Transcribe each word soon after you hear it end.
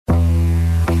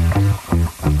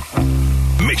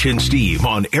Mitch and Steve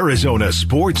on Arizona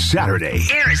Sports Saturday.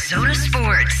 Arizona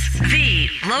Sports, the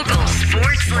local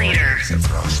sports leader.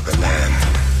 Across the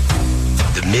land.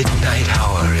 The midnight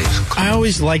hour is I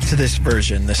always liked this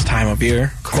version this time of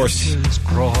year. Of course,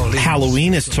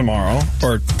 Halloween is tomorrow,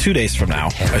 or 2 days from now,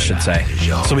 I should say.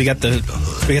 So we got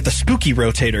the spooky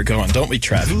rotator going, don't we,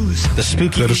 Trev? The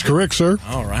spooky. That is correct, sir.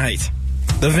 All right.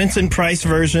 The Vincent Price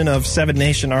version of Seven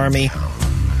Nation Army.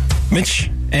 Mitch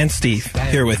and Steve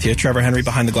here with you. Trevor Henry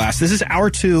behind the glass. This is hour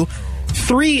 2,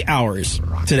 3 hours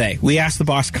today. We asked the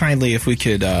boss kindly if we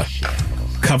could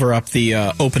cover up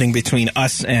the opening between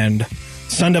us and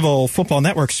Sun Devil Football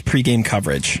Network's pregame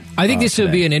coverage. I think this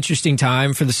would be an interesting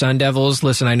time for the Sun Devils.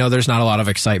 Listen, I know there's not a lot of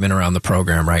excitement around the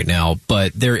program right now,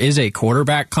 but there is a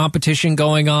quarterback competition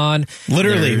going on.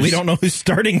 Literally, we don't know who's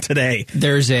starting today.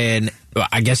 There's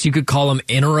I guess you could call him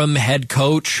interim head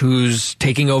coach who's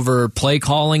taking over play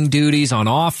calling duties on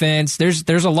offense.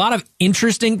 There's a lot of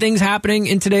interesting things happening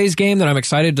in today's game that I'm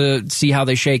excited to see how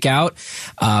they shake out.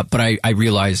 But I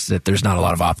realize that there's not a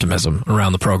lot of optimism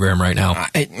around the program right now.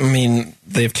 I mean,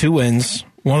 they have 2 wins.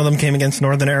 One of them came against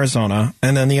Northern Arizona,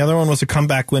 and then the other one was a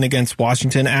comeback win against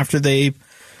Washington after they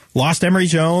lost Emory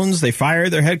Jones. They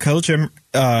fired their head coach,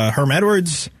 Herm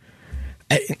Edwards.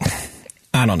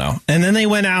 I don't know. And then they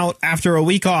went out after a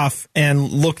week off and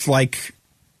looked like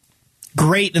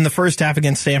great in the first half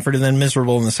against Stanford and then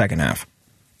miserable in the second half.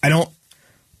 I don't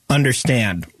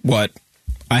understand what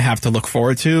I have to look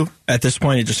forward to. At this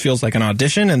point, it just feels like an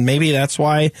audition, and maybe that's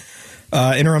why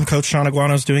interim coach Sean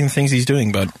Aguano is doing the things he's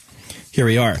doing, but here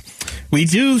we are. We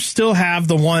do still have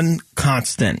the one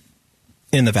constant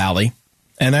in the Valley,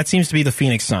 and that seems to be the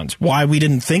Phoenix Suns. Why we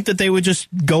didn't think that they would just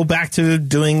go back to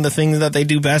doing the thing that they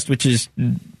do best, which is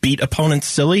beat opponents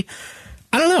silly,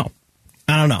 I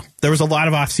don't know. There was a lot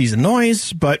of offseason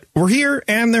noise, but we're here,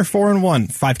 and they're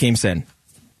 4-1, 5 games in.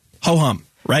 Ho-hum,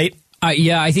 right?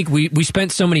 Yeah, I think we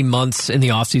spent so many months in the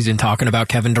offseason talking about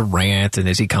Kevin Durant and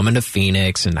is he coming to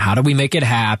Phoenix and how do we make it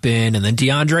happen? And then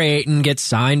DeAndre Ayton gets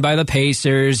signed by the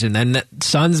Pacers and then the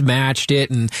Suns matched it.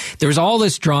 And there was all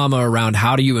this drama around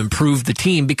how do you improve the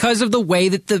team because of the way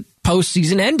that the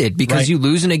postseason ended. Because you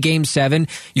lose in a Game 7,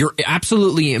 you're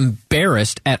absolutely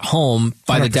embarrassed at home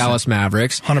by 100%. The Dallas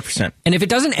Mavericks. 100%. And if it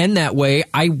doesn't end that way,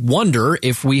 I wonder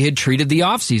if we had treated the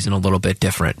offseason a little bit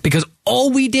different. Because all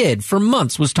we did for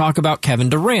months was talk about Kevin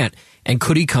Durant and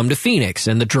could he come to Phoenix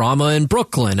and the drama in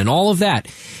Brooklyn and all of that.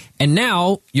 And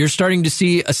now you're starting to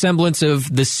see a semblance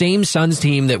of the same Suns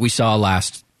team that we saw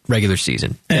last regular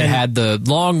season. It had the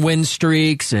long win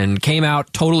streaks and came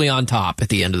out totally on top at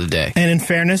the end of the day. And in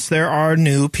fairness, there are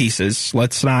new pieces.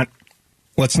 Let's not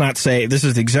say this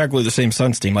is exactly the same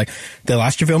Suns team. Like, they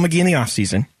lost JaVale McGee in the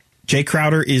offseason. Jay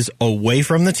Crowder is away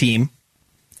from the team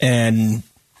and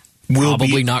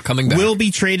probably not coming back. Will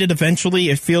be traded eventually.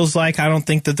 It feels like. I don't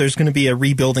think that there's going to be a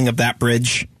rebuilding of that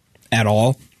bridge at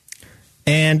all.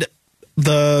 And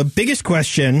the biggest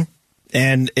question,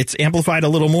 and it's amplified a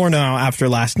little more now after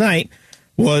last night,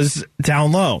 was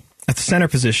down low at the center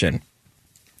position.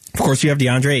 Of course, you have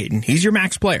DeAndre Ayton. He's your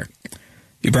max player.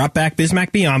 You brought back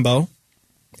Bismack Biyombo,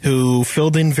 who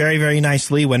filled in very, very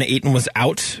nicely when Ayton was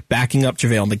out, backing up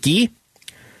JaVale McGee.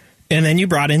 And then you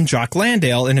brought in Jock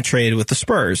Landale in a trade with the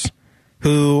Spurs,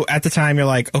 who at the time you're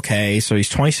like, okay, so he's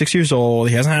 26 years old.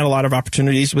 He hasn't had a lot of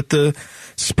opportunities with the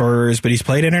Spurs, but he's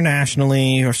played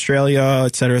internationally, Australia,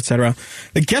 et cetera, et cetera.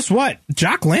 But guess what?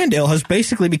 Jock Landale has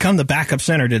basically become the backup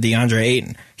center to DeAndre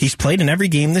Ayton. He's played in every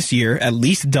game this year, at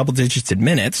least double digits in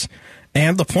minutes,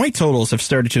 and the point totals have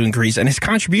started to increase, and his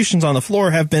contributions on the floor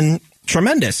have been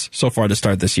tremendous so far to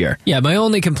start this year. Yeah, my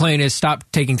only complaint is stop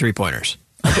taking three-pointers.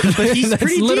 But he's That's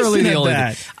pretty literally the only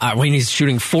that. thing. When he's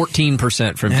shooting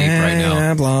 14% from deep right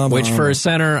now, blah, blah, which for a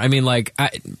center, I mean, like,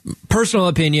 personal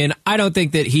opinion, I don't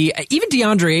think that even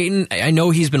DeAndre Ayton, I know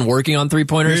he's been working on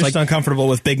three-pointers. You're just uncomfortable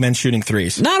with big men shooting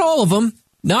threes. Not all of them.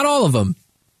 Not all of them.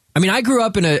 I mean, I grew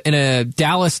up in a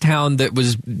Dallas town that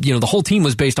was, the whole team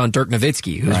was based on Dirk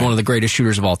Nowitzki, who's one of the greatest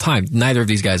shooters of all time. Neither of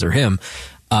these guys are him.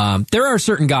 There are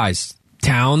certain guys,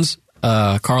 Towns,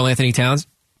 Karl Anthony Towns,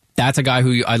 that's a guy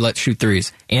who I let shoot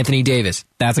threes. Anthony Davis,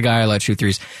 that's a guy I let shoot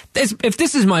threes. If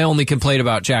this is my only complaint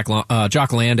about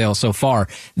Jock Landale so far,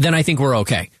 then I think we're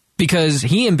okay. Because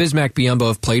he and Bismack Biyombo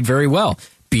have played very well.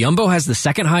 Biyombo has the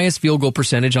second highest field goal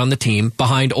percentage on the team,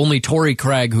 behind only Torrey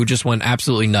Craig, who just went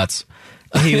absolutely nuts.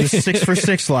 He was 6 for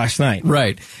 6 last night.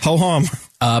 Right. Ho-hum.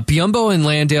 Biyombo and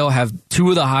Landale have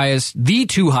the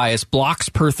two highest blocks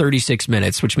per 36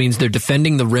 minutes, which means they're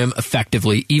defending the rim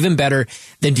effectively, even better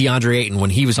than DeAndre Ayton when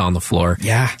he was on the floor.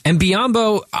 Yeah. And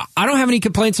Biyombo, I don't have any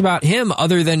complaints about him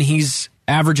other than he's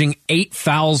averaging 8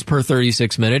 fouls per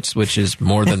 36 minutes, which is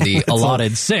more than the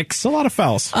allotted 6. It's a lot of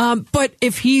fouls. But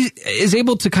if he is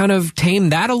able to kind of tame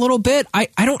that a little bit, I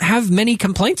don't have many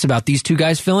complaints about these two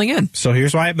guys filling in. So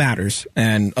here's why it matters,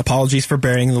 and apologies for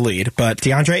burying the lead, but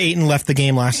DeAndre Ayton left the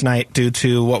game last night due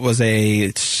to what was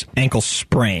a ankle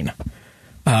sprain.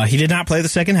 He did not play the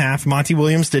second half. Monty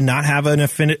Williams did not have a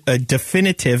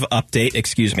definitive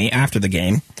update, after the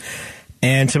game.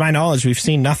 And to my knowledge, we've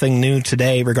seen nothing new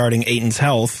today regarding Ayton's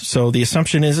health. So the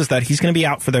assumption is that he's going to be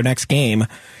out for their next game,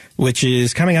 which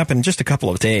is coming up in just a couple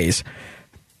of days.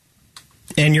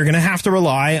 And you're going to have to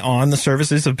rely on the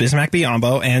services of Bismack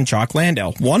Biyombo and Jock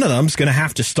Landale. One of them is going to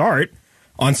have to start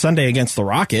on Sunday against the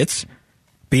Rockets.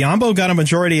 Biyombo got a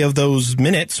majority of those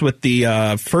minutes with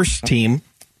the first team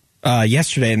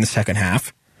yesterday in the second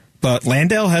half. But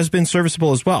Landale has been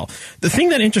serviceable as well. The thing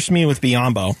that interests me with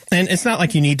Biyombo, and it's not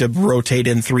like you need to rotate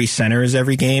in 3 centers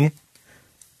every game.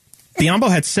 Biyombo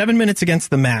had 7 minutes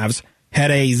against the Mavs, had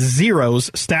a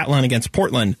zeros stat line against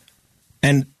Portland,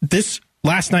 and this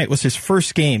last night was his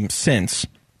first game since,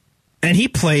 and he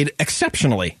played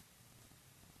exceptionally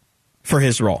for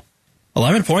his role.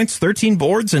 11 points, 13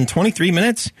 boards in 23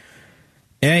 minutes.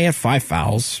 Yeah, he had 5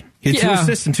 fouls. He had 2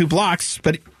 assists and 2 blocks,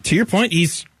 but to your point,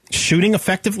 he's shooting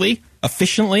effectively,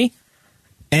 efficiently,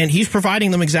 and he's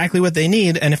providing them exactly what they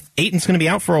need. And if Ayton's going to be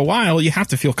out for a while, you have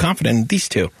to feel confident in these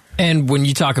two. And when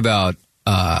you talk about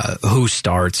who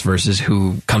starts versus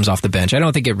who comes off the bench, I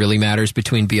don't think it really matters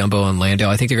between Biyombo and Landale.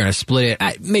 I think they're going to split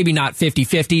it, maybe not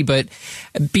 50-50, but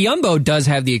Biyombo does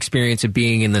have the experience of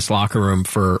being in this locker room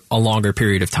for a longer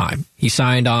period of time. He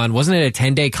signed on, wasn't it a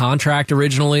 10-day contract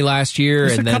originally last year?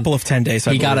 It was a couple of 10 days,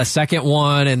 I believe. Got a second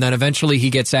one, and then eventually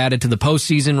he gets added to the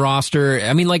postseason roster.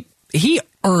 I mean, like, he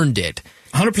earned it.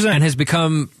 100%. And has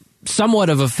become somewhat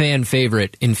of a fan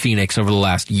favorite in Phoenix over the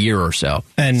last year or so.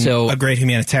 And so, a great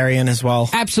humanitarian as well.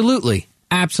 Absolutely.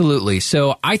 Absolutely.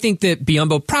 So I think that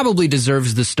Biyombo probably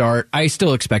deserves the start. I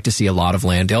still expect to see a lot of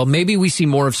Landale. Maybe we see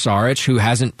more of Saric, who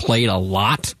hasn't played a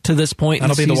lot to this point.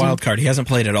 That'll be the wild card. He hasn't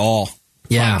played at all.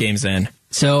 5 games in.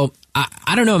 So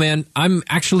I don't know, man. I'm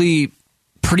actually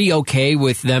pretty okay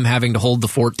with them having to hold the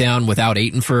fort down without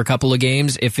Ayton for a couple of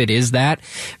games, if it is that.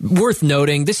 Worth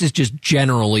noting, this is just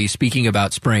generally speaking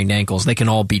about sprained ankles. They can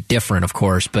all be different, of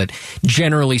course, but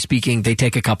generally speaking, they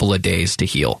take a couple of days to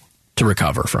heal, to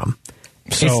recover from.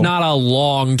 So, it's not a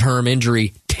long-term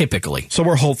injury, typically. So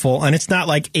we're hopeful, and it's not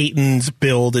like Ayton's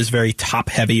build is very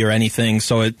top-heavy or anything,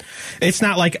 so it's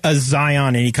not like a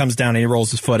Zion and he comes down and he rolls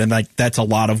his foot, and like that's a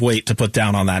lot of weight to put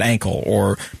down on that ankle,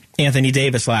 or Anthony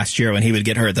Davis last year when he would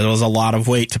get hurt. That was a lot of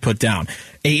weight to put down.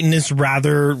 Ayton is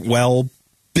rather well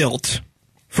built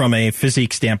from a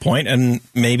physique standpoint, and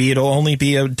maybe it'll only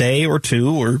be a day or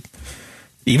 2 or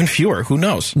even fewer. Who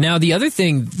knows? Now, the other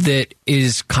thing that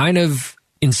is kind of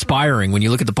inspiring when you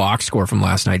look at the box score from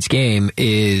last night's game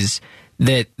is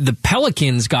that the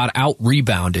Pelicans got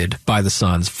out-rebounded by the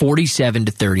Suns,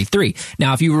 47-33.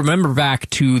 Now, if you remember back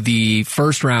to the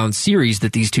first-round series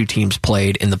that these two teams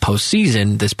played in the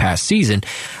postseason this past season,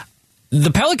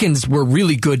 the Pelicans were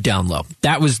really good down low.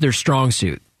 That was their strong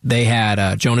suit. They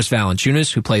had Jonas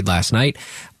Valanciunas, who played last night.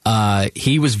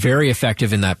 He was very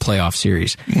effective in that playoff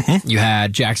series. Mm-hmm. You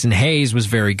had Jackson Hayes was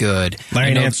very good.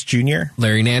 Larry Nance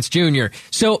Jr.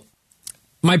 So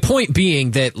my point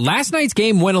being that last night's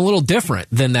game went a little different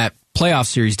than that playoff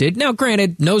series did. Now,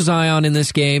 granted, no Zion in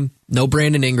this game, no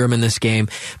Brandon Ingram in this game,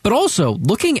 but also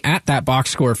looking at that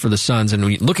box score for the Suns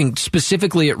and looking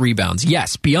specifically at rebounds.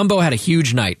 Yes, Biyombo had a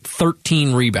huge night,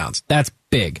 13 rebounds. That's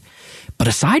big. But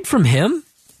aside from him,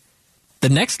 the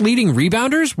next leading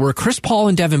rebounders were Chris Paul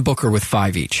and Devin Booker with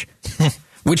 5 each,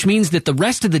 which means that the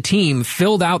rest of the team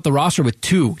filled out the roster with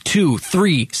 2, 2,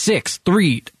 3, 6,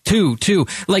 3, 2, 2.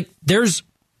 Like, there's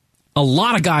a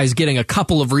lot of guys getting a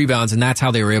couple of rebounds, and that's how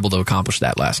they were able to accomplish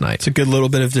that last night. It's a good little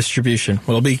bit of distribution.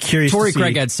 Well, I'll be curious Torrey to see.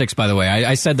 Craig had 6, by the way.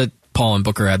 I said that Paul and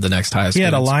Booker had the next highest. He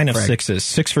had a line of 6s.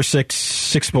 6 for 6,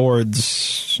 6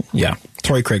 boards. Yeah,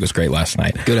 Torrey Craig was great last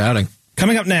night. Good outing.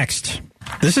 Coming up next,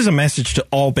 this is a message to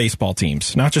all baseball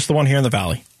teams, not just the one here in the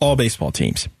Valley. All baseball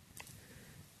teams.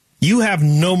 You have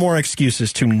no more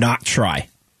excuses to not try.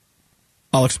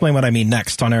 I'll explain what I mean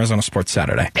next on Arizona Sports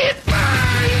Saturday.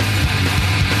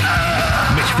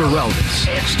 Mitch Feraldis,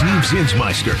 Steve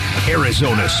Zinsmeister,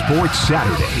 Arizona Sports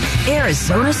Saturday.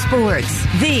 Arizona Sports,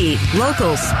 the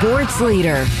local sports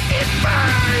leader.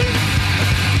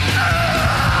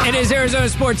 It is Arizona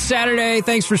Sports Saturday.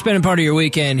 Thanks for spending part of your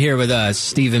weekend here with us,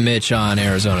 Steve and Mitch, on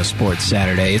Arizona Sports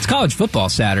Saturday. It's college football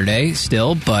Saturday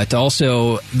still, but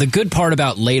also the good part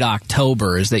about late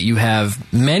October is that you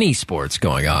have many sports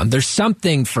going on. There's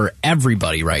something for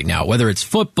everybody right now, whether it's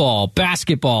football,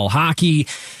 basketball, hockey,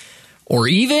 or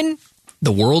even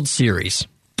the World Series.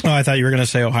 Oh, I thought you were going to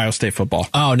say Ohio State football.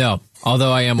 Oh, no.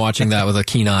 Although I am watching that with a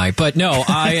keen eye. But no,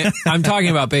 I'm talking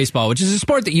about baseball, which is a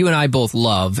sport that you and I both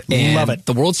love. And love it.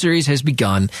 The World Series has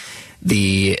begun.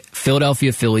 The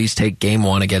Philadelphia Phillies take Game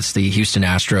 1 against the Houston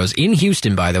Astros in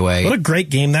Houston, by the way. What a great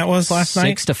game that was last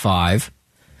night. 6-5.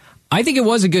 I think it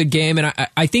was a good game, and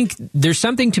I think there's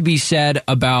something to be said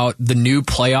about the new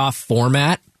playoff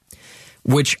format,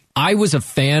 which I was a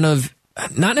fan of.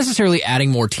 Not necessarily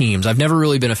adding more teams. I've never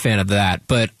really been a fan of that,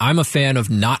 but I'm a fan of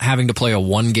not having to play a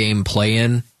one-game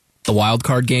play-in, the wild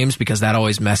card games, because that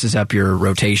always messes up your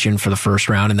rotation for the first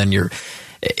round. And then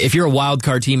if you're a wild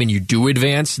card team and you do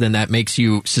advance, then that makes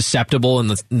you susceptible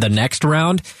in the next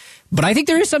round. But I think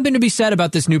there is something to be said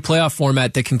about this new playoff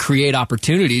format that can create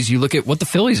opportunities. You look at what the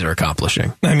Phillies are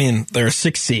accomplishing. I mean, they're a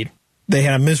 6th seed. They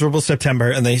had a miserable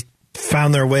September, and they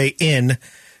found their way in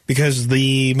because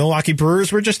the Milwaukee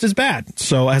Brewers were just as bad.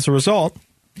 So as a result,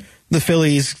 the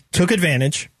Phillies took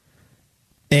advantage,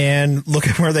 and look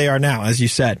at where they are now, as you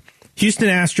said. Houston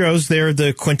Astros, they're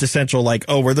the quintessential,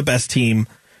 we're the best team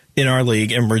in our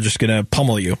league, and we're just going to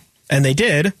pummel you. And they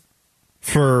did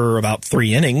for about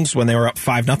 3 innings when they were up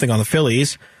 5-0 on the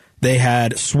Phillies. They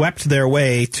had swept their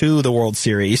way to the World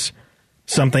Series,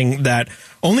 something that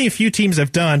only a few teams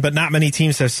have done, but not many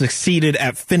teams have succeeded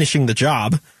at finishing the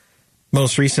job.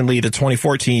 Most recently, the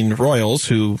 2014 Royals,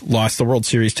 who lost the World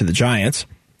Series to the Giants.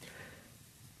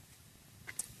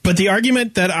 But the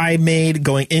argument that I made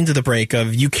going into the break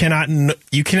of you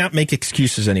cannot make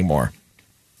excuses anymore.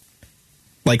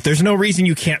 There's no reason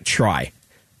you can't try.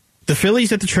 The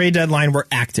Phillies at the trade deadline were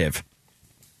active.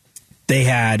 They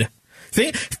had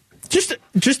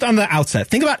just on the outset.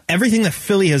 Think about everything that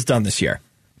Philly has done this year.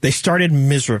 They started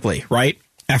miserably, right?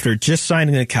 After just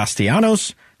signing the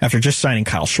Castellanos. After just signing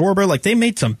Kyle Schwarber, they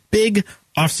made some big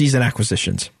offseason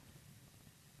acquisitions.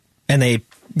 And they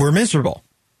were miserable.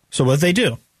 So what did they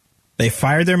do? They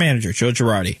fired their manager, Joe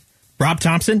Girardi. Rob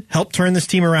Thompson helped turn this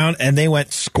team around, and they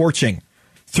went scorching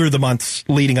through the months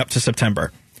leading up to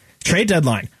September. Trade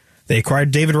deadline. They acquired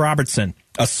David Robertson,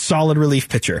 a solid relief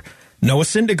pitcher. Noah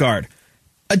Syndergaard,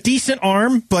 a decent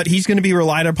arm, but he's going to be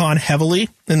relied upon heavily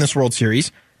in this World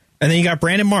Series. And then you got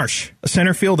Brandon Marsh, a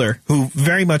center fielder who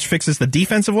very much fixes the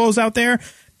defensive woes out there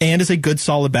and is a good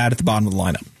solid bat at the bottom of the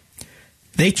lineup.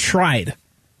 They tried,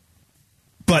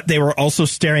 but they were also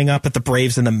staring up at the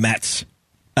Braves and the Mets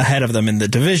ahead of them in the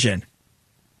division.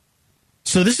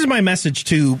 So this is my message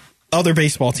to other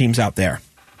baseball teams out there.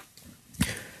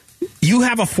 You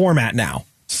have a format now.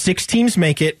 6 teams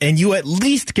make it, and you at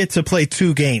least get to play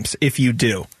 2 games if you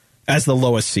do, as the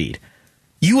lowest seed.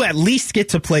 You at least get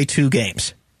to play 2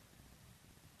 games.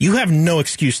 You have no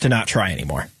excuse to not try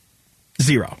anymore.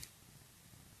 0.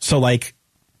 So,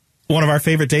 one of our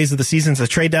favorite days of the season is the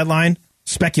trade deadline,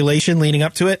 speculation leading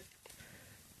up to it.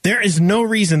 There is no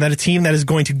reason that a team that is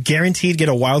going to guaranteed get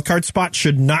a wild card spot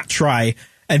should not try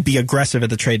and be aggressive at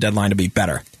the trade deadline to be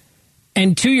better.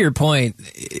 And to your point,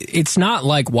 it's not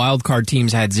like wild card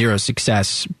teams had 0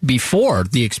 success before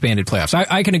the expanded playoffs.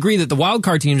 I can agree that the wild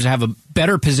card teams have a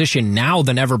better position now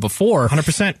than ever before.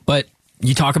 100%. But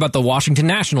you talk about the Washington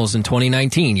Nationals in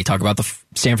 2019. You talk about the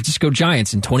San Francisco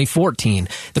Giants in 2014,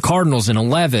 the Cardinals in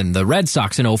 11, the Red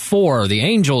Sox in 04, the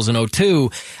Angels in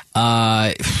 02,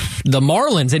 the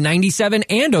Marlins in 97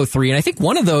 and 03. And I think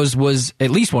one of those was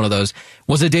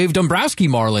a Dave Dombrowski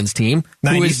Marlins team.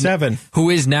 97. Who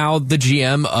is now the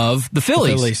GM of the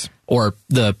Phillies. Or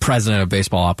the president of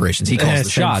baseball operations. He calls the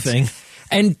shots. Thing.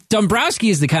 And Dombrowski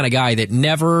is the kind of guy that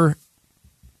never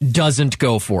doesn't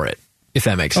go for it. If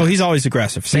that makes sense. Oh, he's always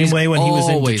aggressive. Same way when he was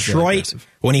in Detroit,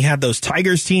 when he had those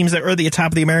Tigers teams that were at the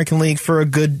top of the American League for a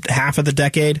good half of the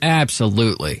decade.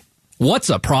 Absolutely. What's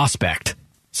a prospect?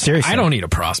 Seriously. I don't need a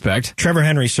prospect. Trevor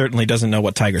Henry certainly doesn't know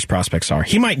what Tigers prospects are.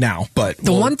 He might now, but...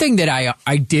 The one thing that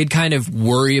I did kind of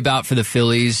worry about for the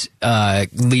Phillies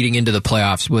leading into the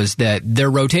playoffs was that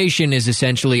their rotation is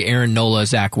essentially Aaron Nola,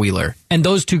 Zach Wheeler. And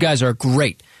those 2 guys are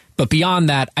great. But beyond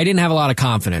that, I didn't have a lot of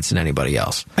confidence in anybody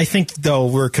else. I think, though,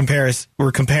 we're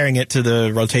comparing it to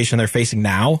the rotation they're facing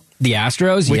now. The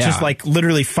Astros? Which is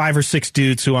literally 5 or 6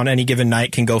 dudes who on any given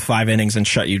night can go 5 innings and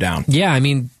shut you down. Yeah, I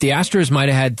mean, the Astros might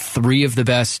have had 3 of the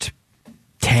best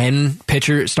 10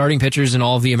 starting pitchers in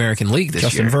all of the American League this year.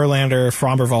 Justin Verlander,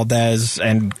 Framber Valdez,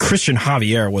 and Christian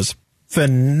Javier was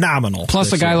phenomenal.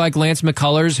 Plus, a guy like Lance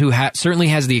McCullers, who certainly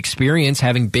has the experience,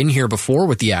 having been here before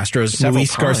with the Astros several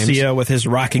Luis times. Garcia with his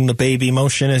rocking the baby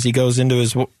motion as he goes into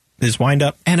his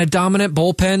windup. And a dominant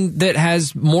bullpen that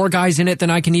has more guys in it than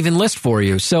I can even list for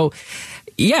you. So,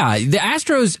 yeah, the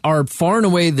Astros are far and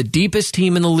away the deepest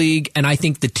team in the league, and I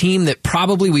think the team that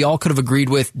probably we all could have agreed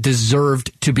with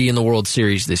deserved to be in the World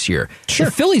Series this year. Sure.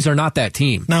 The Phillies are not that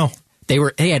team. No.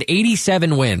 They had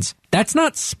 87 wins. That's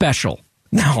not special.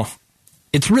 No.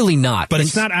 It's really not. But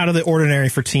it's not out of the ordinary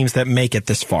for teams that make it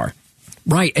this far.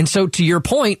 Right. And so to your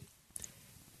point,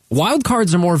 wild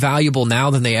cards are more valuable now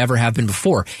than they ever have been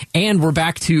before. And we're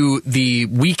back to the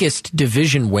weakest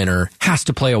division winner has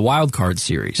to play a wild card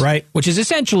series. Right. Which is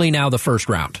essentially now the first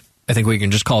round. I think we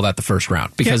can just call that the first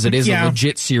round because it is a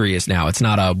legit series now. It's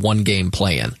not a one-game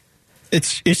play-in.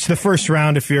 It's the first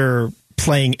round if you're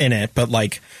playing in it, but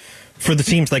like for the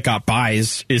teams that got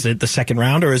buys, is it the second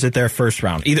round or is it their first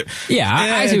round? Either. Yeah,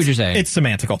 I see what you're saying. It's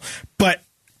semantical. But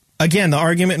again, the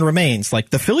argument remains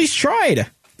like the Phillies tried.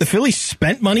 The Phillies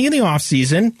spent money in the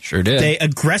offseason. Sure did. They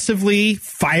aggressively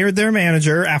fired their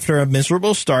manager after a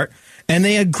miserable start, and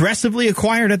they aggressively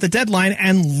acquired at the deadline,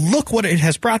 and look what it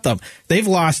has brought them. They've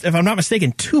lost, if I'm not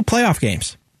mistaken, 2 playoff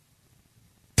games.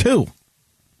 2.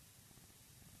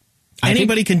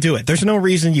 Anybody can do it. There's no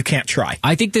reason you can't try.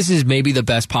 I think this is maybe the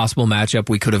best possible matchup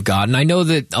we could have gotten. I know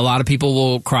that a lot of people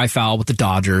will cry foul with the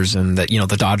Dodgers and that,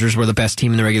 the Dodgers were the best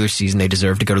team in the regular season. They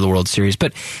deserve to go to the World Series.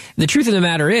 But the truth of the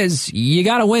matter is, you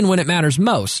got to win when it matters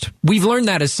most. We've learned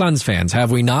that as Suns fans,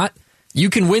 have we not? You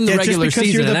can win the regular just because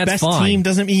season, you're the and that's best fine. team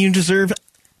doesn't mean you deserve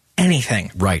anything.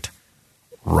 Right.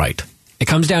 It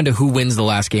comes down to who wins the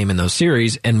last game in those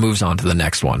series and moves on to the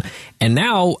next one. And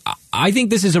now, I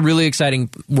think this is a really exciting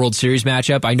World Series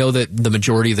matchup. I know that the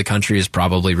majority of the country is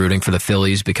probably rooting for the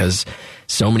Phillies because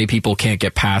so many people can't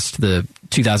get past the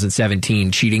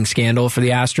 2017 cheating scandal for the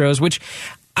Astros, which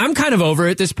I'm kind of over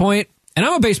at this point. And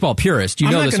I'm a baseball purist.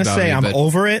 I'm know not this going to about say me, I'm but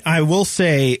over it. I will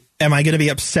say, am I going to be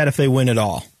upset if they win it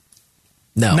all?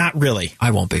 No. Not really.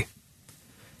 I won't be.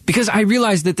 Because I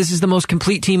realize that this is the most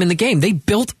complete team in the game. They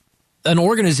built an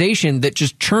organization that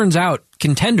just churns out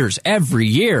contenders every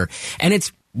year. And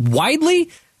it's widely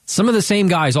some of the same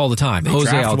guys all the time. They Jose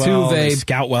draft well, Altuve, they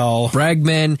scout well.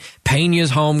 Bregman,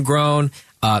 Pena's homegrown.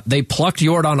 They plucked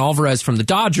Yordan Alvarez from the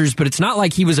Dodgers, but it's not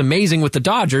like he was amazing with the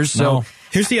Dodgers. So No.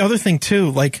 Here's the other thing, too.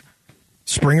 Like,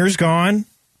 Springer's gone.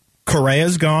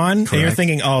 Correa's gone. Correct. And you're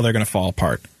thinking, oh, they're going to fall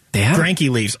apart. Yeah. Greinke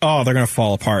leaves. Oh, they're going to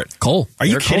fall apart. Cole. Are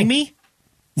you They're kidding Cole. me?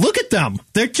 Look at them.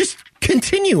 They're just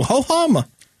continue. Ho-hum.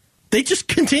 They just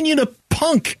continue to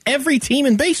punk every team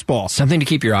in baseball. Something to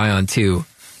keep your eye on, too.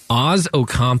 Oz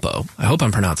Ocampo, I hope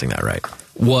I'm pronouncing that right,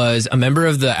 was a member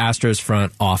of the Astros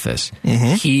front office.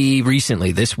 Mm-hmm. He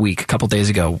recently, this week, a couple days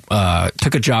ago,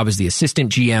 took a job as the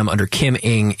assistant GM under Kim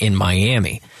Ng in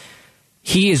Miami.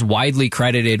 He is widely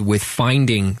credited with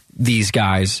finding these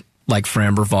guys like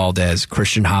Framber Valdez,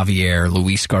 Christian Javier,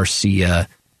 Luis Garcia,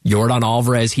 Yordan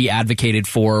Alvarez he advocated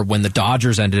for when the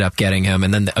Dodgers ended up getting him,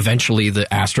 and then eventually the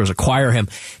Astros acquire him.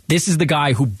 This is the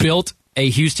guy who built a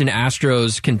Houston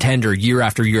Astros contender year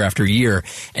after year after year,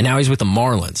 and now he's with the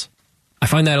Marlins. I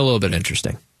find that a little bit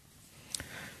interesting.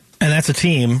 And that's a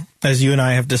team, as you and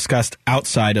I have discussed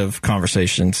outside of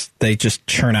conversations, they just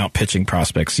churn out pitching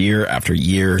prospects year after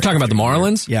year. You're talking about the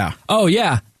Marlins? Yeah. Oh,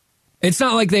 yeah. It's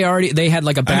not like they had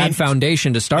like a bad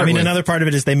foundation to start with. Another part of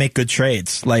it is they make good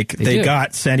trades. Like they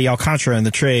got Sandy Alcantara in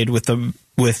the trade with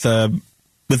the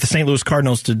St. Louis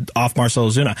Cardinals to off Marcell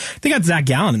Ozuna. They got Zach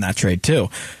Gallen in that trade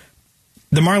too.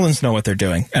 The Marlins know what they're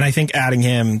doing, and I think adding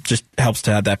him just helps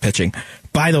to have that pitching.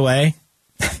 By the way,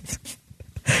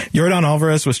 Yordan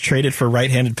Alvarez was traded for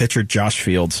right-handed pitcher Josh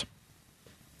Fields.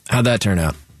 How'd that turn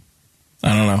out?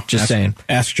 I don't know. Just saying.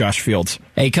 Ask Josh Fields.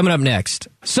 Hey, coming up next.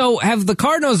 So, have the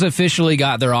Cardinals officially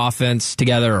got their offense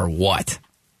together or what?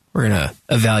 We're going to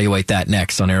evaluate that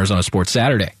next on Arizona Sports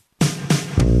Saturday.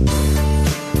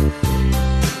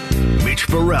 Mitch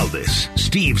Feraldis,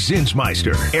 Steve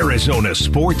Zinsmeister, Arizona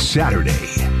Sports Saturday.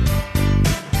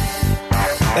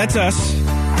 That's us.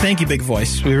 Thank you, Big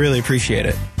Voice. We really appreciate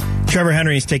it. Trevor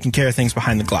Henry is taking care of things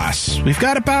behind the glass. We've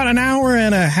got about an hour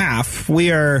and a half.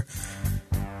 We're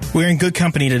in good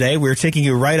company today. We're taking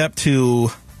you right up to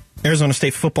Arizona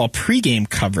State football pregame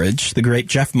coverage. The great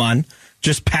Jeff Munn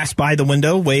just passed by the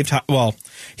window, waved high. Well,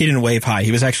 he didn't wave high.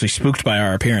 He was actually spooked by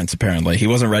our appearance, apparently. He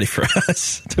wasn't ready for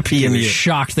us to He was PMU.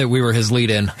 shocked that we were his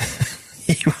lead-in.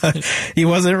 He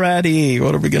wasn't ready.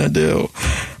 What are we going to do?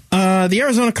 The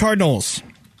Arizona Cardinals.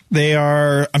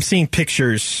 I'm seeing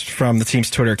pictures from the team's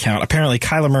Twitter account. Apparently,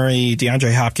 Kyler Murray,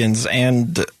 DeAndre Hopkins,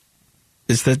 and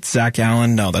Is that Zach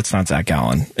Allen? No, that's not Zach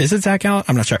Allen. Is it Zach Allen?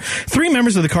 I'm not sure. 3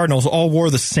 members of the Cardinals all wore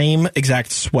the same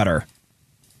exact sweater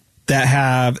that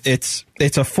have it's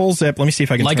a full zip. Let me see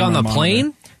if I can like turn on the my plane.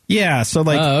 monitor. Yeah, so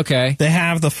like okay. They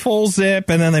have the full zip,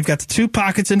 and then they've got the 2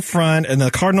 pockets in front, and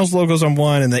the Cardinals logos on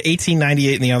one, and the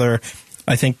 1898 in the other.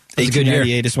 I think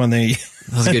 1898 is when they,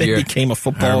 became a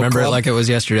football I remember club. it like it was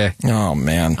yesterday. Oh,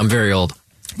 man. I'm very old.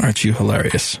 Aren't you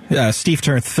hilarious? Yeah, Steve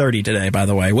turned 30 today, by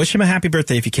the way. Wish him a happy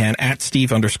birthday if you can, at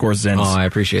Steve_Zins. Oh, I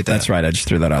appreciate that. That's right. I just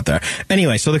threw that out there.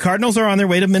 Anyway, so the Cardinals are on their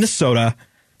way to Minnesota,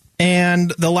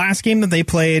 and the last game that they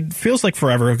played feels like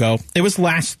forever ago. It was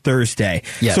last Thursday.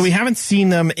 Yes. So we haven't seen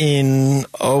them in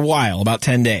a while, about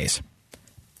 10 days.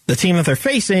 The team that they're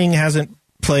facing hasn't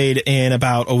played in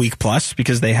about a week plus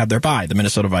because they had their bye, the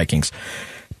Minnesota Vikings.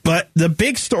 But the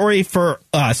big story for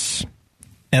us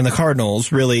and the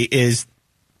Cardinals really is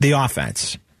the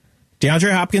offense.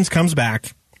 DeAndre Hopkins comes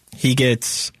back. He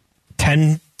gets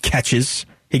 10 catches.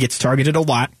 He gets targeted a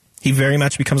lot. He very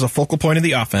much becomes a focal point of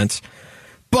the offense.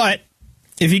 But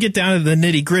if you get down to the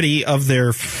nitty-gritty of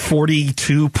their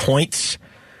 42 points,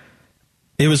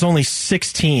 it was only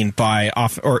 18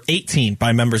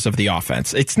 by members of the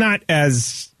offense. It's not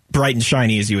as bright and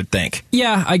shiny as you would think.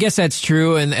 Yeah, I guess that's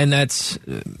true, and that's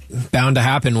bound to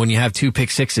happen when you have 2 pick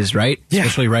sixes, right? Yeah.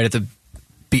 Especially right at the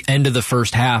end of the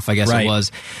first half, I guess Right. it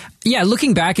was. Yeah,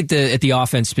 looking back at the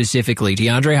offense specifically,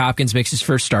 DeAndre Hopkins makes his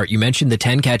first start. You mentioned the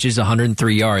 10 catches,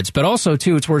 103 yards, but also,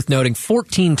 too, it's worth noting,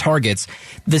 14 targets.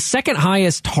 The second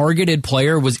highest targeted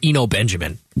player was Eno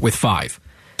Benjamin with 5.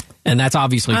 And that's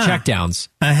obviously checkdowns.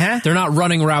 They're not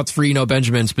running routes for Eno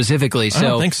Benjamin specifically. So I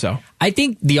don't think so. I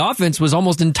think the offense was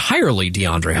almost entirely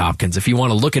DeAndre Hopkins, if you want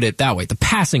to look at it that way. The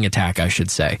passing attack, I should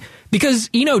say.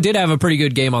 Because Eno did have a pretty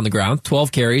good game on the ground.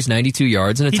 12 carries, 92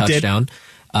 yards, and a touchdown.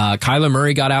 Kyler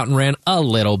Murray got out and ran a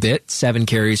little bit. 7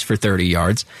 carries for 30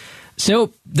 yards.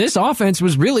 So this offense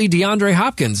was really DeAndre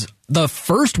Hopkins. The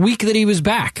first week that he was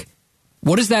back.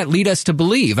 What does that lead us to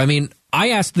believe? I mean,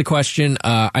 I asked the question,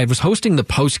 I was hosting the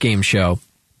post-game show,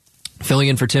 filling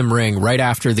in for Tim Ring right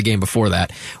after the game before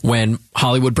that, when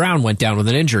Hollywood Brown went down with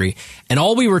an injury. And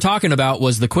all we were talking about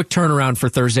was the quick turnaround for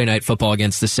Thursday Night Football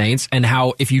against the Saints, and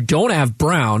how if you don't have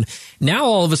Brown, now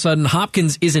all of a sudden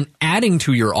Hopkins isn't adding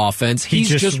to your offense, he's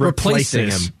just replacing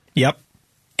him. Yep.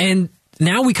 And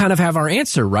now we kind of have our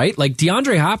answer, right? Like,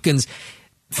 DeAndre Hopkins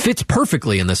fits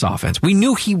perfectly in this offense. We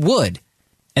knew he would.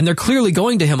 And they're clearly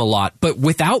going to him a lot. But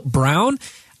without Brown,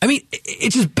 I mean,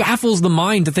 it just baffles the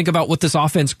mind to think about what this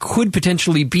offense could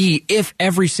potentially be if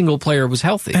every single player was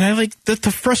healthy. And I like that the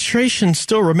frustration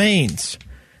still remains.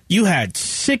 You had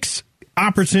 6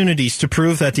 opportunities to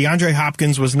prove that DeAndre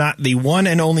Hopkins was not the one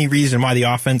and only reason why the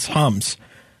offense hums.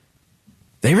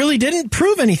 They really didn't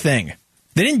prove anything.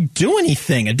 They didn't do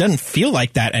anything. It doesn't feel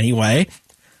like that anyway.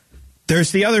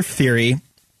 There's the other theory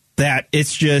that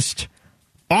it's just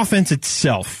offense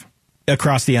itself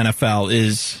across the NFL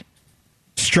is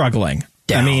struggling.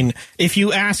 Down. I mean, if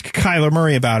you ask Kyler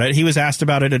Murray about it, he was asked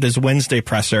about it at his Wednesday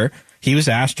presser. He was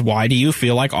asked, why do you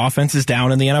feel like offense is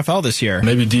down in the NFL this year?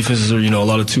 Maybe defenses are, a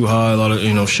lot of too high, a lot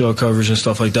of, shell coverage and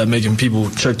stuff like that, making people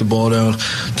check the ball down,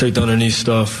 take the underneath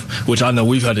stuff, which I know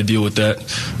we've had to deal with that.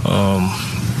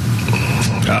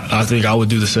 I think I would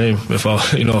do the same if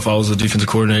I was a defensive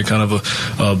coordinator, kind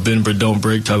of a bend but don't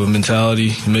break type of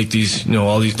mentality. Make these,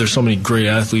 there's so many great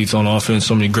athletes on offense,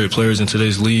 so many great players in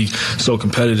today's league, so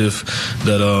competitive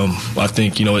that I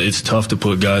think, it's tough to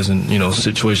put guys in,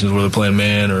 situations where they're playing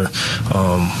man or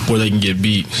where they can get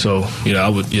beat. So, I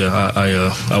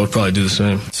would probably do the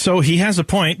same. So he has a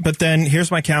point, but then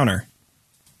here's my counter.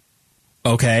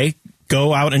 Okay,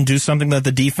 go out and do something that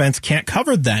the defense can't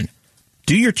cover then.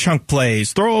 Do your chunk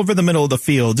plays, throw over the middle of the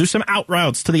field, do some out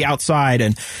routes to the outside,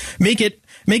 and make it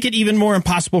even more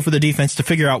impossible for the defense to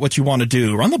figure out what you want to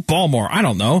do. Run the ball more. I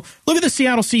don't know. Look at the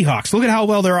Seattle Seahawks. Look at how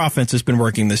well their offense has been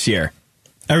working this year.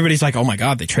 Everybody's like, oh my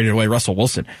God, they traded away Russell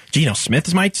Wilson. Geno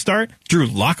Smith might start. Drew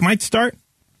Lock might start.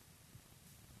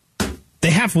 They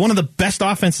have one of the best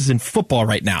offenses in football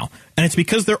right now, and it's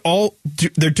because they're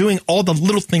doing all the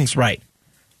little things right.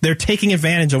 They're taking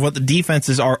advantage of what the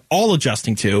defenses are all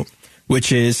adjusting to,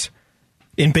 which is,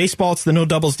 in baseball, it's the no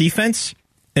doubles defense.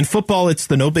 In football, it's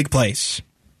the no big plays.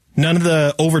 None of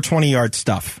the over 20-yard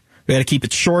stuff. We got to keep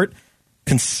it short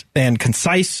and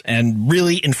concise and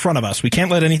really in front of us. We can't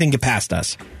let anything get past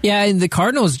us. Yeah, and the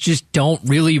Cardinals just don't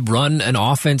really run an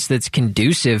offense that's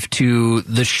conducive to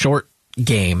the short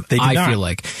game, I feel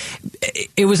like.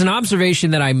 It was an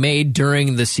observation that I made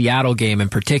during the Seattle game in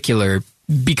particular,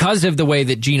 because of the way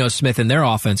that Geno Smith and their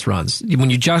offense runs. When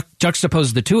you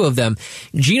juxtapose the two of them,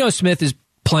 Geno Smith is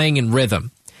playing in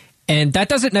rhythm. And that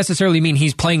doesn't necessarily mean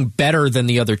he's playing better than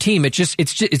the other team. It's just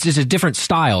a different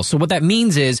style. So what that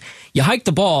means is you hike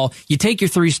the ball, you take your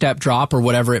 3-step drop or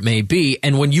whatever it may be,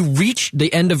 and when you reach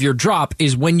the end of your drop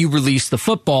is when you release the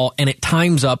football, and it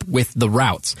times up with the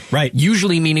routes. Right.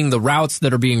 Usually meaning the routes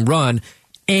that are being run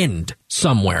end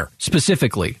somewhere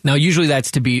specifically. Now, usually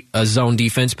that's to be a zone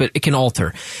defense, but it can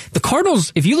alter. The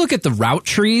Cardinals, if you look at the route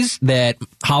trees that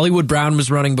Hollywood Brown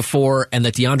was running before and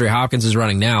that DeAndre Hopkins is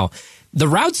running now, the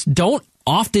routes don't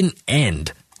often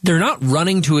end. They're not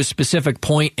running to a specific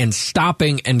point and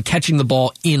stopping and catching the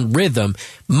ball in rhythm.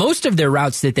 Most of their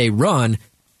routes that they run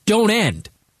don't end.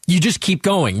 You just keep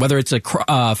going, whether it's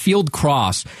a field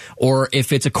cross or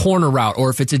if it's a corner route or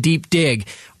if it's a deep dig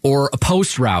or a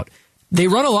post route. They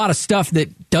run a lot of stuff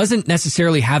that doesn't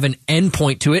necessarily have an end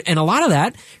point to it, and a lot of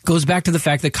that goes back to the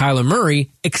fact that Kyler Murray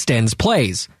extends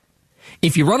plays.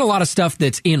 If you run a lot of stuff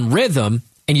that's in rhythm,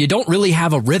 and you don't really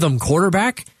have a rhythm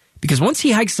quarterback, because once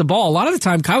he hikes the ball, a lot of the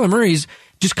time Kyler Murray's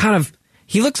just kind of,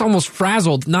 he looks almost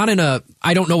frazzled, not in a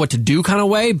I don't know what to do kind of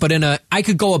way, but in a I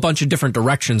could go a bunch of different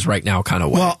directions right now kind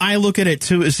of way. Well, I look at it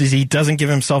too as he doesn't give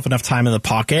himself enough time in the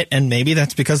pocket, and maybe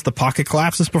that's because the pocket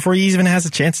collapses before he even has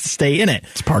a chance to stay in it.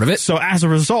 It's part of it. So as a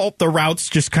result, the routes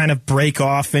just kind of break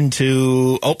off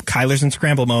into, Kyler's in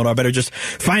scramble mode. I better just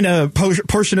find a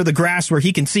portion of the grass where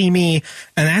he can see me,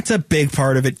 and that's a big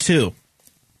part of it too.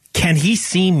 Can he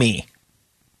see me?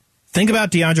 Think about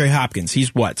DeAndre Hopkins.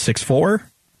 He's what, 6'4"?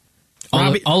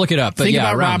 I'll look it up. But think yeah,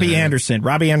 about Robbie Anderson.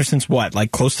 Robbie Anderson's what,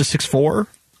 like close to 6'4"?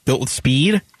 Built with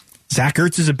speed? Zach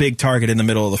Ertz is a big target in the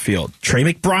middle of the field. Trey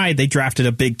McBride, they drafted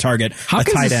a big target.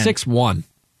 Hopkins is 6'1".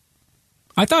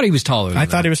 I thought he was taller than that. I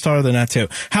thought he was taller than that too.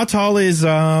 How tall is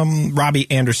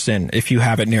Robbie Anderson, if you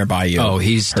have it nearby you? Oh,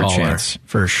 he's taller, chance.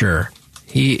 For sure.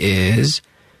 He is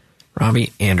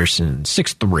Robbie Anderson,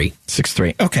 6'3".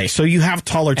 6'3". Okay, so you have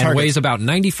taller targets. And weighs about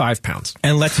 95 pounds.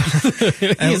 And let's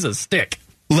He's a stick.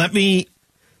 Let me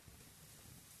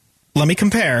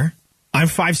compare. I'm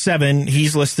 5'7".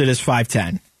 He's listed as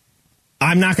 5'10".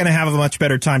 I'm not going to have a much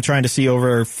better time trying to see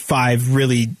over 5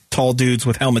 really tall dudes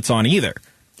with helmets on either.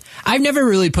 I've never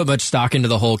really put much stock into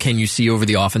the whole can you see over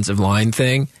the offensive line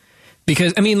thing.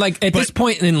 Because, I mean, like, at this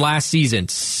point in last season,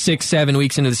 6-7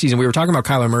 weeks into the season, we were talking about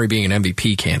Kyler Murray being an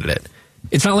MVP candidate.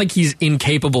 It's not like he's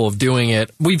incapable of doing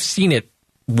it. We've seen it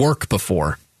work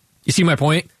before. You see my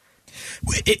point?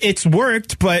 It's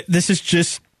worked, but this is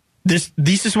just this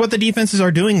is what the defenses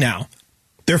are doing now.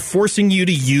 They're forcing you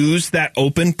to use that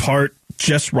open part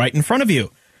just right in front of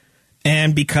you.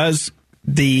 And because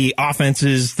the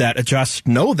offenses that adjust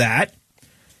know that,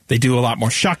 they do a lot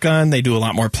more shotgun, they do a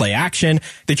lot more play action.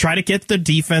 They try to get the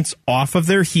defense off of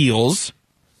their heels,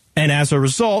 and as a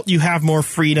result, you have more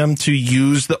freedom to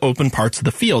use the open parts of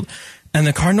the field. And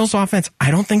the Cardinals offense,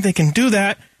 I don't think they can do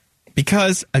that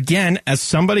because, again, as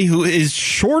somebody who is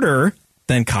shorter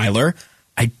than Kyler,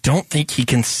 I don't think he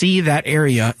can see that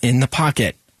area in the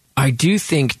pocket. I do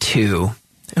think, too,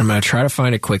 and I'm going to try to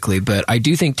find it quickly, but I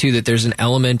do think, too, that there's an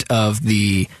element of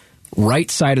the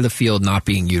right side of the field not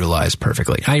being utilized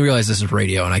perfectly. I realize this is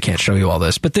radio and I can't show you all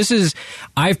this, but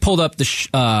I've pulled up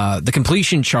the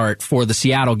completion chart for the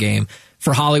Seattle game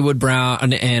for Hollywood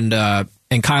Brown and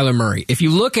Kyler Murray. If you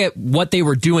look at what they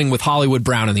were doing with Hollywood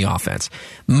Brown in the offense,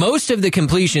 most of the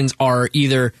completions are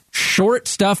either short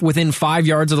stuff within 5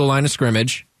 yards of the line of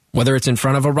scrimmage, whether it's in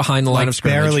front of or behind the line of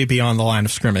scrimmage. Barely beyond the line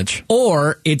of scrimmage.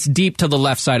 Or it's deep to the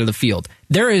left side of the field.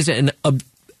 There is a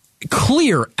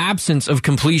clear absence of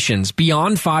completions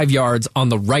beyond 5 yards on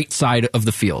the right side of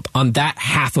the field, on that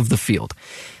half of the field.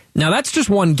 Now, that's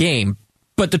just one game,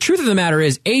 but the truth of the matter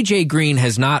is A.J. Green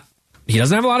he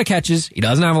doesn't have a lot of catches, he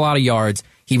doesn't have a lot of yards,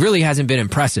 he really hasn't been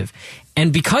impressive.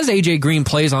 And because A.J. Green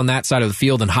plays on that side of the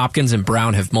field and Hopkins and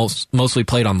Brown have mostly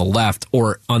played on the left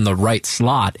or on the right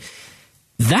slot,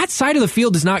 that side of the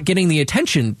field is not getting the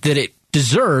attention that it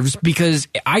deserves, because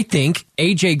I think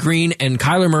A.J. Green and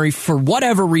Kyler Murray, for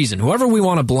whatever reason, whoever we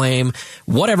want to blame,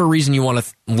 whatever reason you want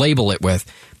to label it with,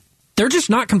 they're just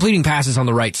not completing passes on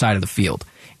the right side of the field.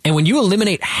 And when you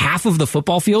eliminate half of the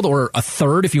football field, or a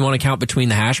third if you want to count between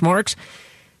the hash marks,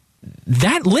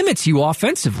 that limits you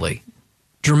offensively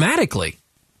dramatically.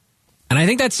 And I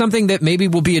think that's something that maybe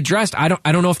will be addressed. I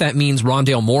don't know if that means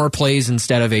Rondale Moore plays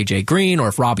instead of A.J. Green, or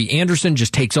if Robbie Anderson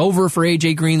just takes over for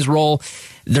A.J. Green's role.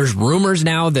 There's rumors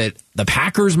now that the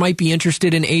Packers might be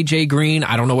interested in A.J. Green.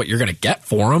 I don't know what you're going to get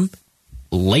for him.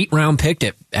 Late round pick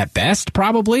at best,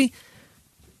 probably.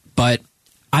 But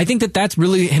I think that's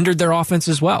really hindered their offense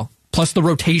as well. Plus the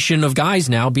rotation of guys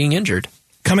now being injured.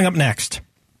 Coming up next,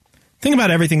 think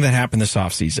about everything that happened this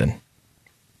offseason.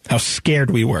 How scared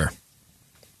we were.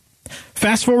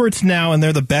 Fast forward to now, and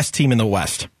they're the best team in the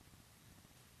West.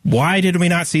 Why did we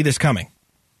not see this coming?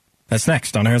 That's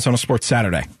next on Arizona Sports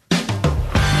Saturday.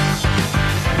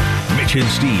 Mitch and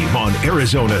Steve on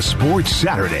Arizona Sports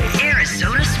Saturday.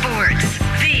 Arizona Sports,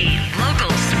 the local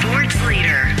sports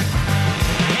leader.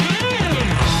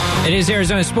 It is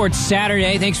Arizona Sports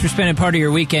Saturday. Thanks for spending part of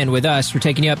your weekend with us. We're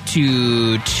taking you up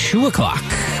to 2 o'clock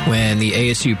when the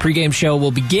ASU pregame show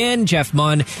will begin. Jeff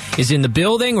Munn is in the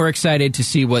building. We're excited to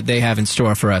see what they have in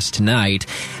store for us tonight.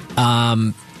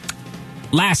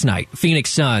 Last night, Phoenix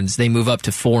Suns, they move up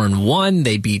to 4-1.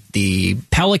 They beat the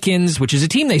Pelicans, which is a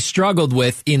team they struggled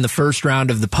with in the first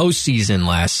round of the postseason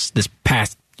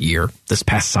this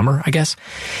past summer, I guess.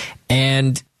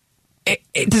 And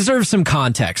it deserves some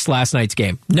context, last night's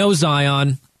game. No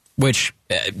Zion, which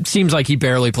seems like he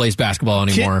barely plays basketball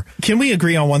anymore. Can we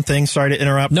agree on one thing? Sorry to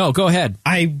interrupt. No, go ahead.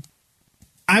 I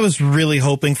was really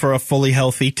hoping for a fully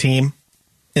healthy team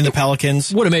in the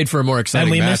Pelicans. Would have made for a more exciting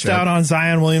matchup. And we missed out on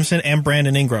Zion Williamson and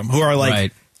Brandon Ingram, who are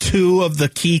two of the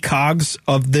key cogs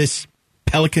of this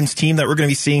Pelicans team that we're going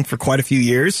to be seeing for quite a few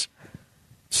years.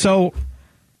 So,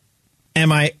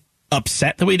 am I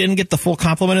upset that we didn't get the full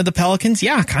complement of the Pelicans?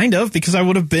 Yeah, kind of, because I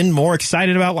would have been more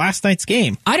excited about last night's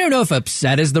game. I don't know if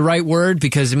upset is the right word,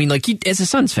 because, I mean, as a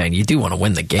Suns fan, you do want to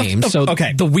win the game. So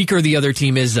okay. The weaker the other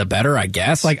team is, the better, I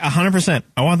guess. 100%.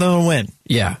 I want them to win.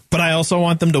 Yeah. But I also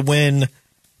want them to win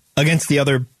against the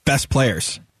other best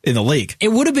players in the league. It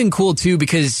would have been cool, too,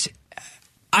 because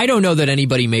I don't know that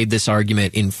anybody made this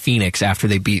argument in Phoenix after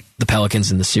they beat the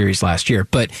Pelicans in the series last year,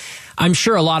 but I'm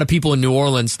sure a lot of people in New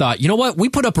Orleans thought, you know what, we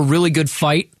put up a really good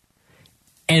fight,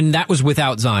 and that was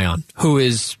without Zion, who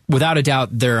is, without a doubt,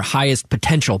 their highest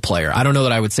potential player. I don't know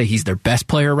that I would say he's their best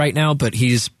player right now, but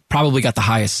he's probably got the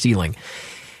highest ceiling.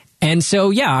 And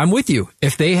so, yeah, I'm with you.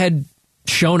 If they had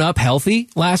shown up healthy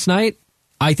last night,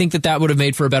 I think that would have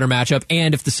made for a better matchup.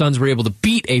 And if the Suns were able to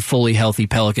beat a fully healthy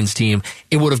Pelicans team,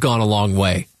 it would have gone a long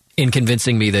way in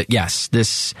convincing me that, yes,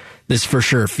 this for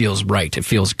sure feels right. It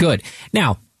feels good.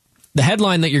 Now, the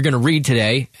headline that you're going to read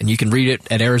today, and you can read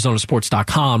it at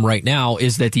arizonasports.com right now,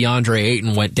 is that DeAndre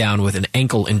Ayton went down with an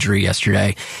ankle injury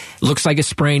yesterday. Looks like a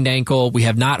sprained ankle. We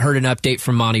have not heard an update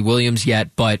from Monty Williams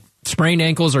yet, but sprained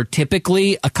ankles are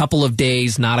typically a couple of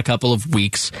days, not a couple of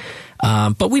weeks.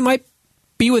 But we might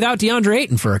be without DeAndre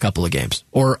Ayton for a couple of games,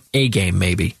 or a game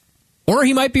maybe, or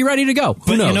he might be ready to go.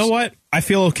 Who knows? You know what? I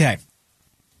feel okay.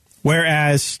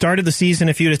 Whereas start of the season,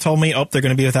 if you'd have told me, they're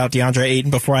going to be without DeAndre Ayton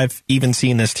before I've even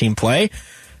seen this team play,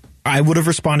 I would have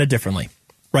responded differently.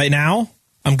 Right now,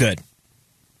 I'm good.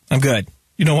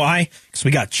 You know why? Because we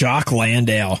got Jock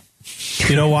Landale.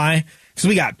 You know why? Because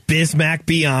we got Bismack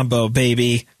Biyombo,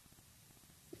 baby.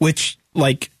 Which,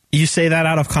 you say that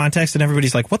out of context, and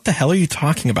everybody's like, what the hell are you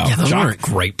talking about? Yeah, those aren't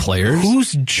great players.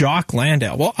 Who's Jock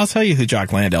Landale? Well, I'll tell you who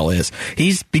Jock Landale is.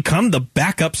 He's become the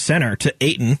backup center to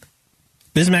Ayton.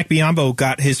 Bismack Biyombo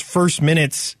got his first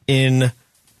minutes in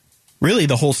really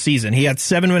the whole season. He had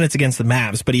 7 minutes against the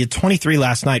Mavs, but he had 23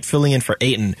 last night filling in for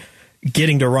Ayton,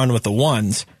 getting to run with the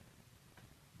ones.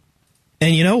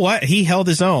 And you know what? He held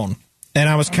his own. And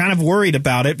I was kind of worried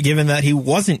about it, given that he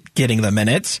wasn't getting the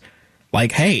minutes.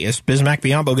 Hey, is Bismack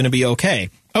Biyombo going to be okay?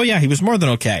 Oh, yeah, he was more than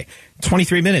okay.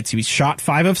 23 minutes. He shot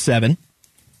 5 of 7.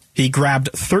 He grabbed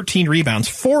 13 rebounds,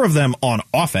 4 of them on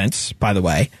offense, by the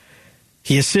way.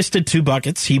 He assisted 2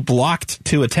 buckets. He blocked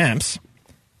 2 attempts.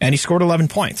 And he scored 11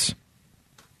 points.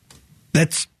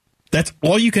 That's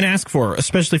all you can ask for,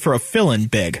 especially for a fill-in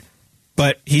big.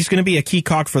 But he's going to be a key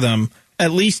cog for them, at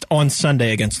least on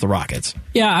Sunday against the Rockets.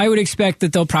 Yeah, I would expect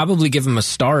that they'll probably give him a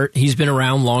start. He's been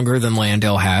around longer than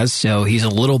Landale has, so he's a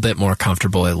little bit more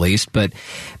comfortable at least. But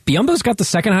Biyombo's got the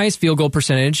second highest field goal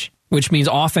percentage, which means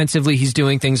offensively he's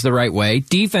doing things the right way.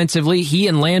 Defensively, he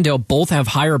and Landale both have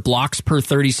higher blocks per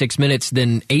 36 minutes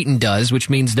than Ayton does, which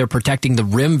means they're protecting the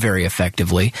rim very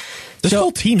effectively. This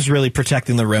whole team's really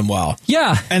protecting the rim well.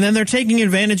 Yeah. And then they're taking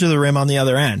advantage of the rim on the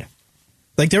other end.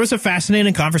 There was a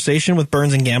fascinating conversation with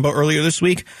Burns and Gambo earlier this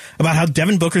week about how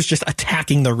Devin Booker's just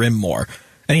attacking the rim more.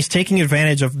 And he's taking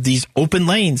advantage of these open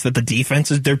lanes that the defense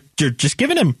they're just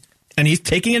giving him. And he's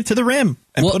taking it to the rim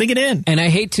and putting it in. And I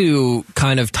hate to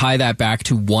kind of tie that back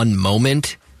to one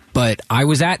moment, but I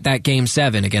was at that Game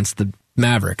 7 against the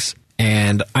Mavericks.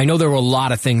 And I know there were a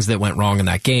lot of things that went wrong in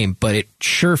that game, but it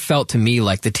sure felt to me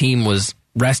like the team was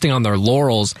resting on their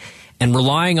laurels and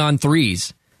relying on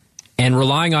threes. And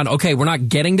relying on, okay, we're not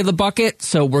getting to the bucket,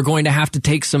 so we're going to have to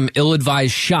take some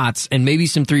ill-advised shots and maybe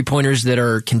some three-pointers that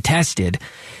are contested.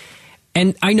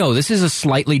 And I know this is a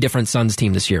slightly different Suns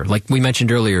team this year. Like we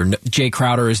mentioned earlier, Jay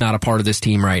Crowder is not a part of this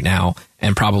team right now.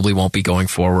 and probably won't be going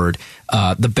forward.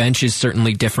 The bench is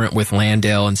certainly different with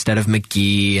Landale instead of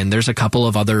McGee, and there's a couple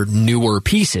of other newer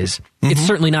pieces. Mm-hmm. It's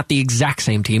certainly not the exact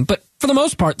same team, but for the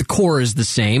most part, the core is the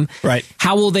same. Right.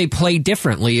 How will they play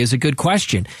differently is a good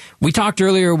question. We talked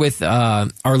earlier with our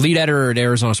lead editor at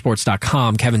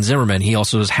ArizonaSports.com, Kevin Zimmerman. He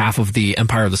also is half of the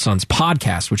Empire of the Suns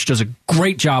podcast, which does a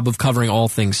great job of covering all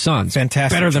things Suns.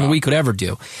 Fantastic Better than job. we could ever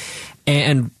do.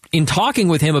 And in talking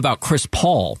with him about Chris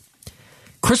Paul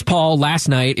last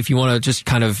night, if you want to just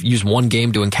kind of use one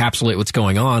game to encapsulate what's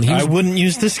going on. I wouldn't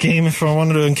use this game if I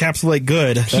wanted to encapsulate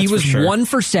good. He was 1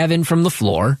 for 7 from the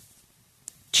floor.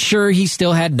 Sure, he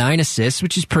still had 9 assists,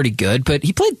 which is pretty good, but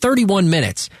he played 31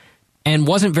 minutes and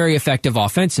wasn't very effective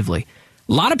offensively.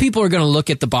 A lot of people are going to look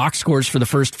at the box scores for the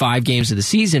first 5 games of the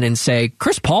season and say,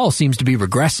 Chris Paul seems to be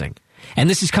regressing. And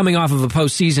this is coming off of a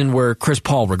postseason where Chris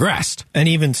Paul regressed. And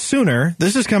even sooner,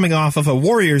 this is coming off of a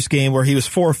Warriors game where he was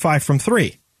 4 or 5 from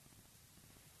 3.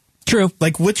 True.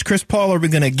 Like, which Chris Paul are we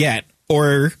going to get?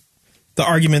 Or the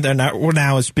argument that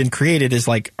now has been created is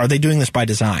like, are they doing this by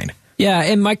design? Yeah,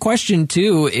 and my question,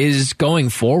 too, is going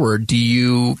forward, do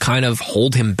you kind of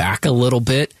hold him back a little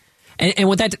bit? And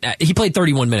with that, he played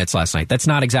 31 minutes last night. That's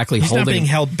not exactly He's holding. not being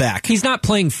held back. He's not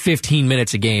playing 15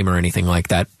 minutes a game or anything like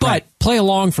that. But Right. Play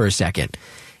along for a second.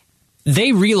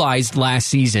 They realized last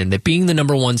season that being the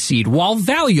number 1 seed, while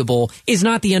valuable, is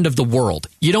not the end of the world.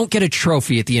 You don't get a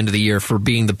trophy at the end of the year for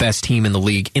being the best team in the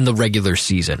league in the regular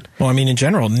season. Well, I mean, in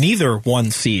general, neither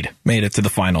 1 seed made it to the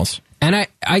finals. And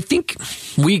I think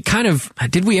we kind of,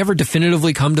 did we ever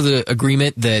definitively come to the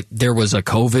agreement that there was a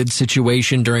COVID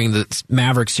situation during the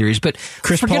Mavericks series? But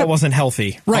Chris Paul wasn't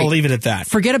healthy. Right. I'll leave it at that.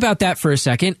 Forget about that for a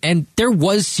second. And there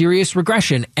was serious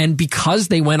regression. And because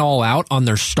they went all out on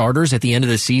their starters at the end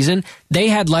of the season, they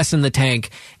had less in the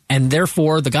tank. And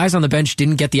therefore, the guys on the bench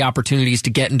didn't get the opportunities to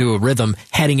get into a rhythm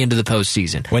heading into the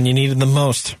postseason. When you needed them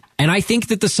most. And I think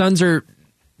that the Suns are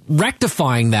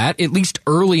rectifying that, at least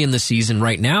early in the season.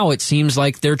 Right now, it seems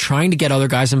like they're trying to get other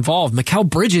guys involved. Mikal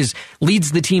Bridges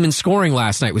leads the team in scoring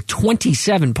last night with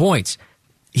 27 points.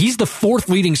 He's the 4th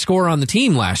leading scorer on the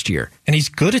team last year. And he's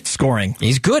good at scoring.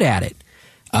 He's good at it.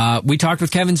 We talked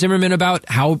with Kevin Zimmerman about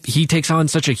how he takes on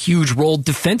such a huge role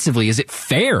defensively. Is it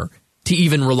fair to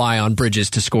even rely on Bridges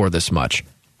to score this much?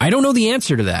 I don't know the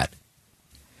answer to that.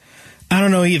 I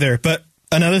don't know either. But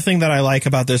another thing that I like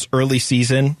about this early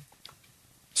season,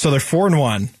 so they're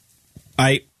 4-1.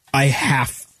 I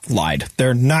half lied.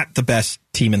 They're not the best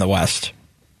team in the West.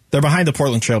 They're behind the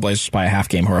Portland Trailblazers by a half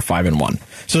game, who are 5-1.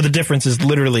 So the difference is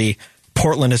literally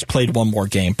Portland has played 1 more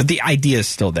game, but the idea is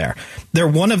still there. They're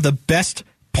one of the best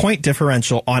point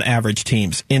differential on average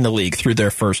teams in the league through their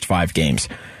first 5 games.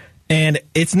 And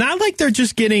it's not like they're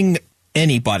just getting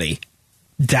anybody.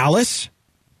 Dallas,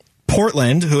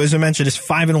 Portland, who as I mentioned is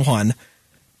 5-1,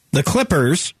 the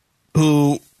Clippers,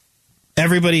 who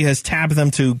everybody has tabbed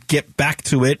them to get back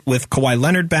to it with Kawhi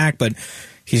Leonard back, but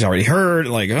he's already hurt.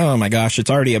 Like, oh my gosh, it's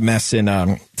already a mess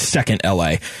in second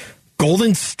LA.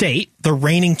 Golden State, the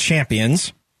reigning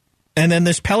champions, and then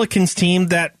this Pelicans team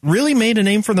that really made a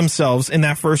name for themselves in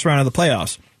that first round of the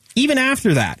playoffs. Even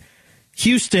after that,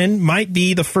 Houston might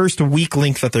be the first weak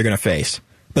link that they're going to face.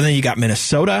 But then you got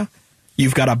Minnesota,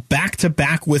 you've got a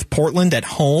back-to-back with Portland at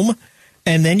home,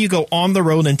 and then you go on the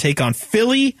road and take on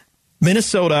Philly,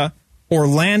 Minnesota,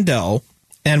 Orlando,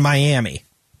 and Miami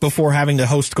before having to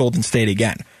host Golden State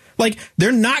again. Like,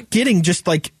 they're not getting just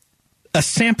like a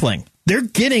sampling. They're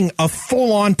getting a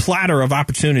full-on platter of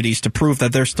opportunities to prove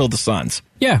that they're still the Suns.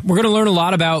 Yeah, we're going to learn a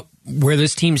lot about where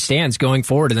this team stands going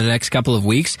forward in the next couple of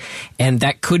weeks, and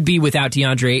that could be without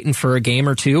DeAndre Ayton for a game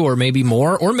or 2 or maybe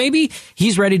more, or maybe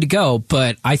he's ready to go.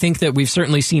 But I think that we've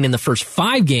certainly seen in the first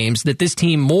 5 games that this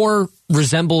team more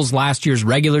resembles last year's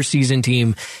regular season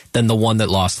team than the one that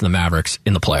lost to the Mavericks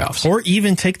in the playoffs. Or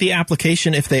even take the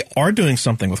application if they are doing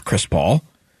something with Chris Paul,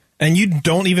 and you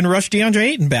don't even rush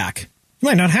DeAndre Ayton back. You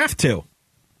might not have to.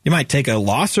 You might take a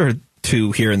loss or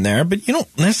 2 here and there, but you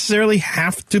don't necessarily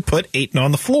have to put Ayton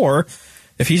on the floor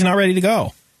if he's not ready to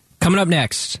go. Coming up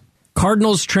next,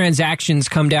 Cardinals transactions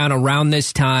come down around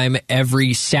this time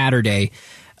every Saturday,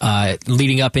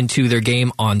 leading up into their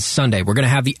game on Sunday. We're going to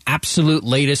have the absolute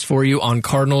latest for you on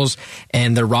Cardinals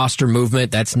and their roster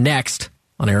movement. That's next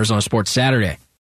on Arizona Sports Saturday.